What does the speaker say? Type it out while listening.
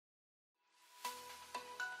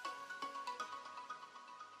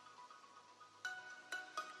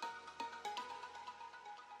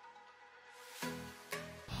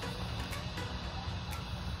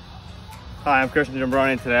Hi, I'm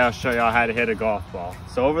Giambrone, and today I'll show y'all how to hit a golf ball.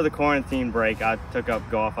 So over the quarantine break, I took up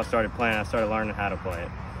golf. I started playing, I started learning how to play it.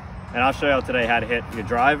 And I'll show y'all today how to hit your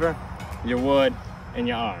driver, your wood, and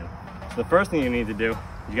your iron. So the first thing you need to do,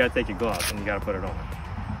 you gotta take your gloves and you gotta put it on.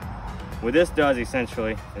 What this does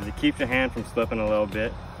essentially is it keeps your hand from slipping a little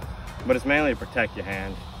bit, but it's mainly to protect your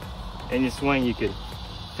hand. In your swing, you could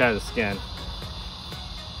tear the skin.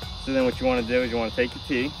 So then what you wanna do is you wanna take your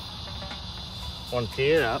tee,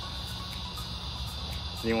 tee it up.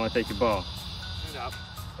 Then you want to take your ball up,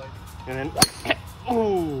 and then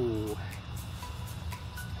ooh.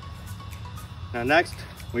 Now next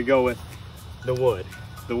we go with the wood.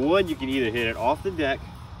 The wood, you can either hit it off the deck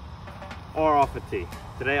or off a tee.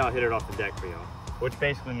 Today I'll hit it off the deck for y'all, which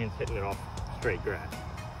basically means hitting it off straight grass.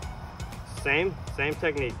 Same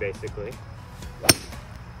technique basically.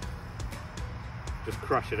 Just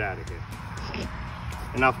crush it out of here.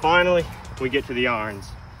 And now finally we get to the irons.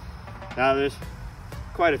 Now there's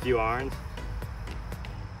quite a few irons,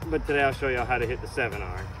 but today I'll show you how to hit the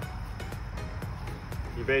 7-iron.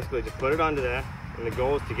 You basically just put it under there, and the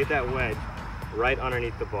goal is to get that wedge right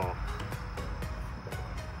underneath the ball.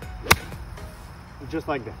 Just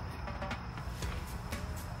like that.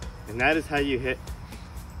 And that is how you hit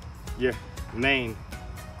your main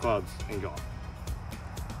clubs in golf.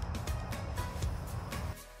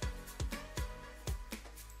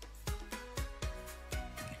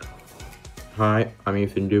 Hi, I'm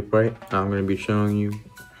Ethan Dupre. I'm going to be showing you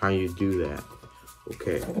how you do that.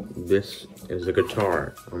 Okay, this is a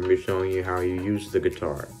guitar. I'm going to be showing you how you use the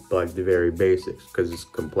guitar, like the very basics, because it's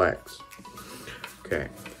complex. Okay,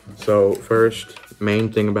 so first,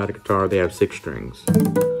 main thing about a guitar, they have 6 strings.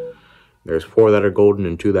 There's 4 that are golden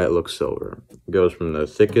and 2 that look silver. It goes from the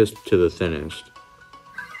thickest to the thinnest.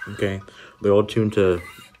 Okay, they're all tuned to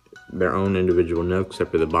their own individual notes,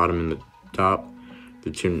 except for the bottom and the top.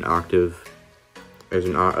 They're tuned an octave. There's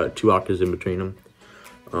 2 octaves in between them.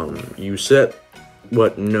 You set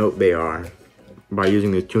what note they are by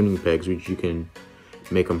using the tuning pegs, which you can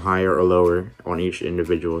make them higher or lower on each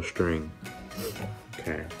individual string.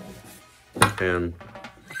 Okay. And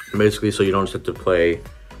basically, so you don't just have to play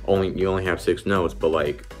you only have 6 notes, but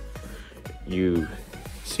like you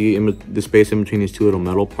see the space in between these 2 little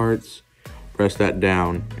metal parts, press that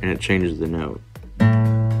down and it changes the note.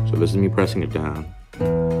 So this is me pressing it down,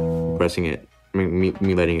 pressing it, me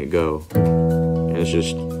letting it go, and it's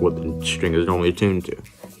just what the string is normally tuned to.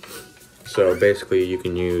 So basically you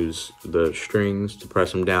can use the strings to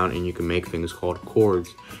press them down, and you can make things called chords,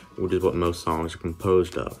 which is what most songs are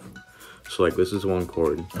composed of. So like this is one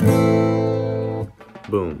chord,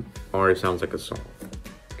 boom, already sounds like a song.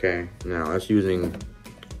 Okay, now that's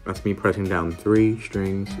me pressing down 3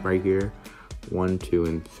 strings right here, 1, 2,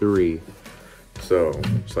 and 3. So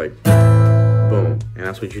it's like boom, and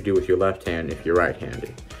that's what you do with your left hand if you're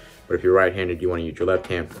right-handed. But if you're right-handed, you want to use your left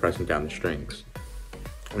hand for pressing down the strings.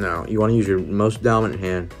 Now you want to use your most dominant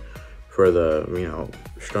hand for the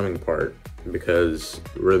strumming part, because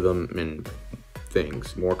rhythm and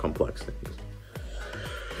things, more complex things.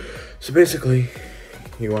 So basically,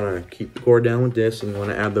 you want to keep the chord down with this, and you want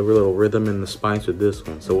to add the little rhythm and the spice with this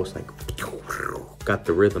one. So it's like got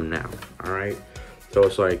the rhythm now. All right. So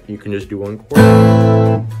it's like you can just do one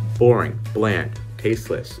chord. Boring, bland,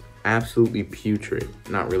 tasteless, absolutely putrid.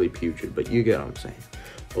 Not really putrid, but you get what I'm saying.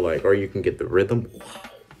 But like, or you can get the rhythm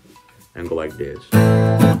and go like this.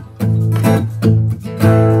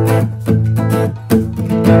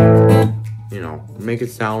 Make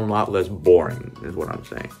it sound a lot less boring is what I'm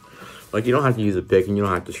saying. Like, you don't have to use a pick and you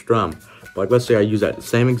don't have to strum. But like, let's say I use that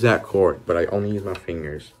same exact chord, but I only use my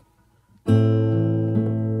fingers.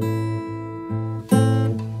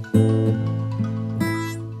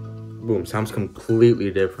 Boom, sounds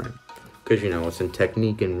completely different, because it's in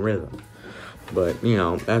technique and rhythm. But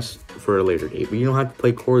that's for a later date. But you don't have to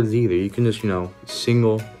play chords either. You can just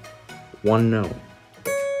single one note.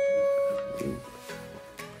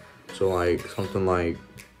 So like something like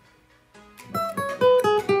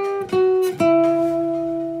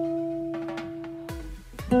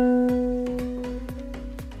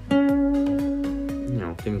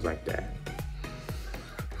things like that.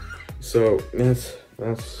 So that's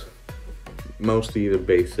mostly the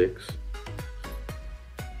basics.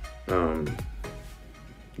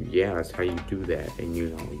 Yeah, that's how you do that. And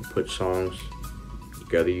you put songs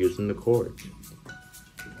together using the chords.